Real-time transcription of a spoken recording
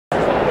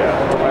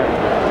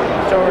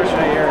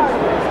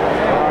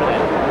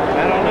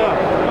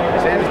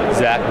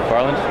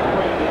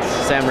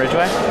Sam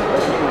Ridgway.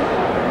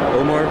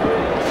 Omar.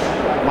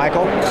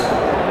 Michael.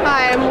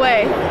 Hi, I'm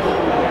Wei.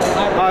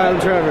 Hi,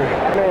 I'm Trevor.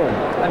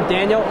 I'm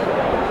Daniel.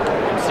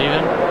 I'm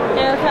Steven.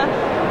 Erica.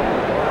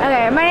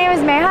 Okay, my name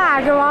is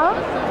Meha Agarwal.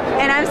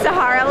 And I'm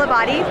Sahara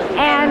Labadi.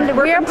 And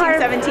we're from part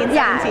of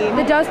 1717.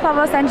 The Dos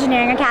Pueblos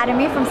Engineering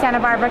Academy from Santa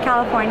Barbara,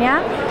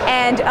 California.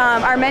 And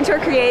our mentor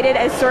created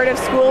a sort of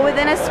school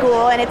within a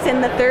school, and it's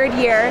in the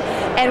 3rd year.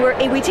 And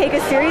we take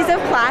a series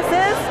of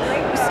classes,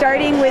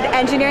 starting with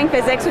engineering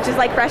physics, which is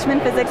like freshman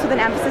physics with an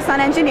emphasis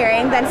on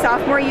engineering. Then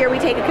sophomore year, we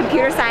take a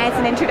computer science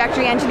and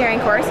introductory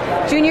engineering course.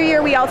 Junior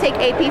year, we all take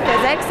AP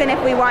physics, and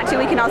if we want to,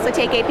 we can also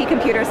take AP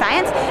computer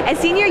science. And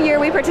senior year,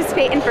 we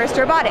participate in FIRST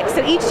Robotics.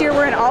 So each year,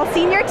 we're an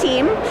all-senior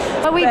team.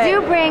 But we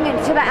do bring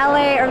to the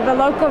LA or the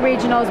local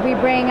regionals, we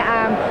bring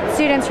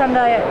students from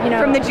the,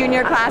 from the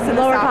junior class and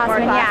the sophomore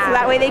class. Yeah. So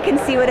that way they can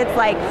see what it's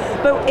like.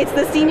 But it's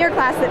the senior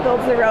class that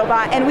builds the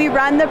robot, and we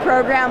run the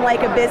program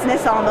like a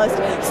business almost.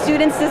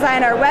 Students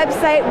design our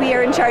website. We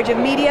are in charge of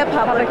media,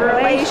 public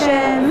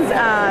relations.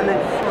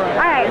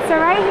 All right, so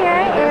right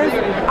here is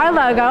our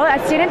logo.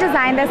 A student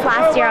designed this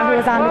last year who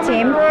was on the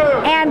team.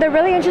 And the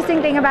really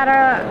interesting thing about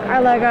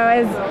our logo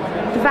is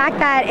the fact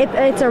that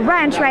it's a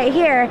wrench right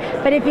here,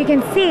 but if you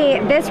can see,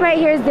 this right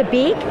here is the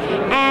beak,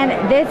 and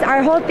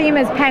our whole theme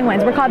is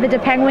penguins. We're called the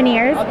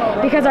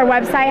Penguineers because our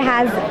website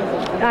has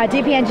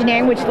DP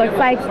Engineering, which looks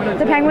like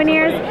the penguin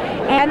ears.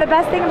 And the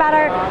best thing about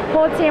our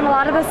whole team, a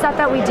lot of the stuff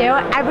that we do,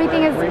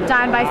 everything is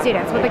done by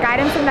students. With the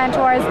guidance and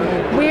mentors,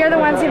 we are the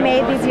ones who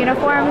made these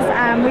uniforms.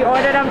 We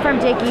ordered them from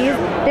Dickies.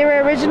 They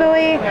were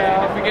originally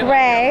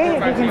gray,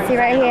 if you can see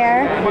right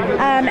here.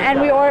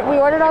 And we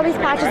ordered all these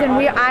patches, and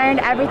we ironed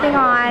everything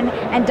on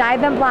and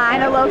dyed them black.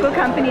 And a local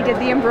company did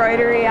the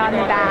embroidery on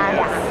the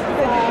bags.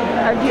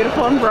 Our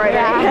beautiful embroidery.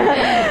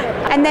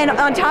 Yeah. And then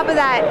on top of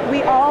that,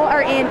 we're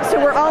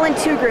all in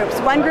 2 groups.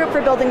 One group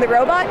for building the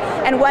robot,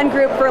 and one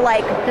group for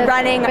like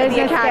running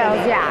the academy.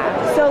 Skills,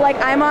 yeah. So like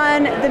I'm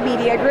on the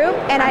media group,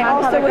 and I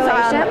also was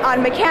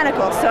on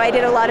mechanical. So I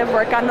did a lot of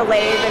work on the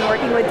lathe and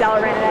working with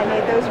Delrin, and I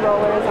made those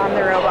rollers on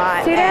the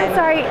robot. Students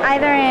are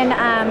either in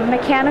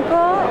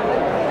mechanical,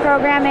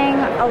 programming,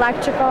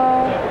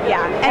 electrical.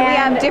 Yeah, and we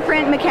have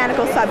different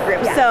mechanical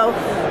subgroups. Yeah. So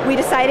we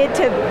decided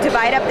to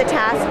divide up the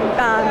task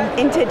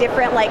into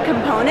different like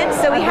components.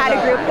 So we had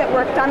a group that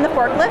worked on the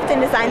forklift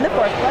and designed the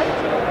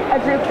forklift, a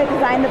group that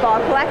designed the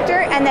ball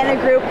collector, and then a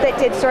group that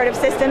did sort of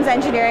systems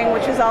engineering,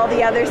 which was all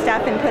the other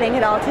stuff and putting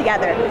it all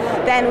together.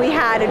 Then we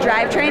had a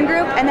drivetrain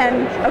group, and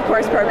then of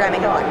course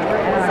programming electrical.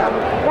 So.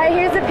 Right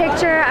here's a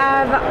picture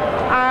of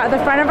the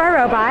front of our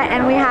robot,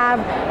 and we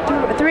have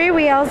 3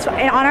 wheels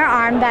on our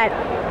arm that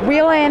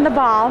reel in the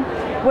ball,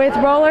 with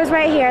rollers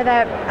right here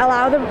that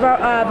allow the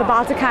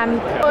ball to come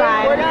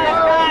by. We're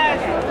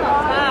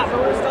Stop.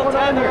 We're still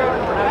tethered.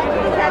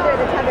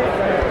 The tether.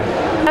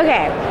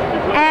 Okay,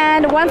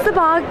 and once the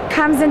ball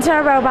comes into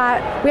our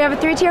robot, we have a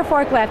 3-tier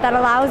forklift that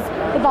allows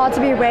the ball to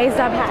be raised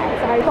up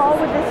high. The ball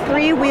with this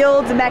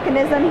 3-wheeled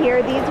mechanism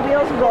here, these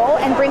wheels roll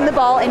and bring the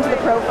ball into the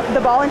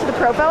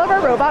profile of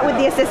our robot with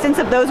the assistance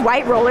of those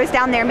white rollers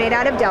down there made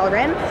out of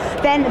Delrin.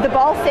 Then the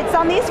ball sits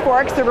on these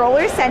forks, the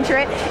rollers center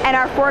it, and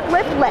our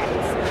forklift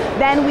lifts.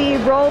 Then we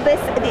roll this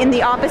in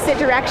the opposite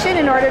direction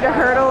in order to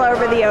hurdle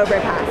over the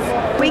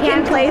overpass. We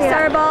can place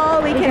our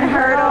ball, we can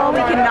hurdle,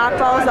 we can knock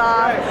balls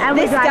off. And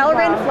this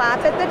Delrin flap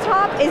at the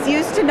top is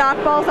used to knock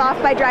balls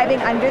off by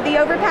driving under the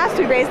overpass.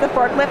 We raise the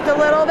forklift a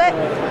little bit,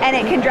 and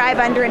it can drive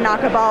under and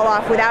knock a ball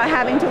off without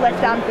having to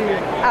lift up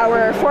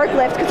our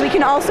forklift, because we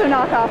can also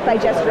knock off by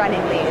just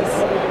running these.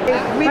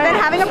 We've been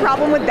having a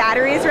problem with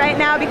batteries right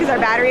now because our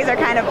batteries are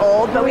kind of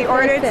old, but we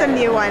ordered some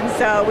new ones,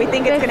 so we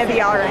think it's going to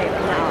be all right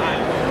from now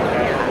on.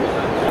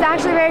 It's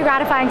actually very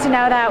gratifying to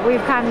know that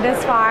we've come this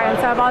far, and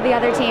so have all the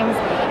other teams.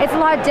 It's a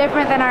lot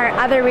different than our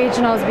other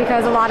regionals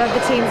because a lot of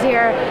the teams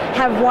here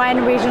have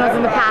won regionals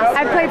in the past.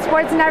 I've played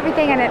sports and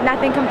everything, and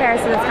nothing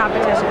compares to this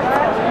competition.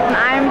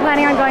 I'm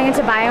planning on going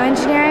into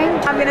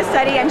bioengineering. I'm going to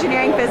study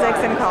engineering physics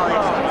in college.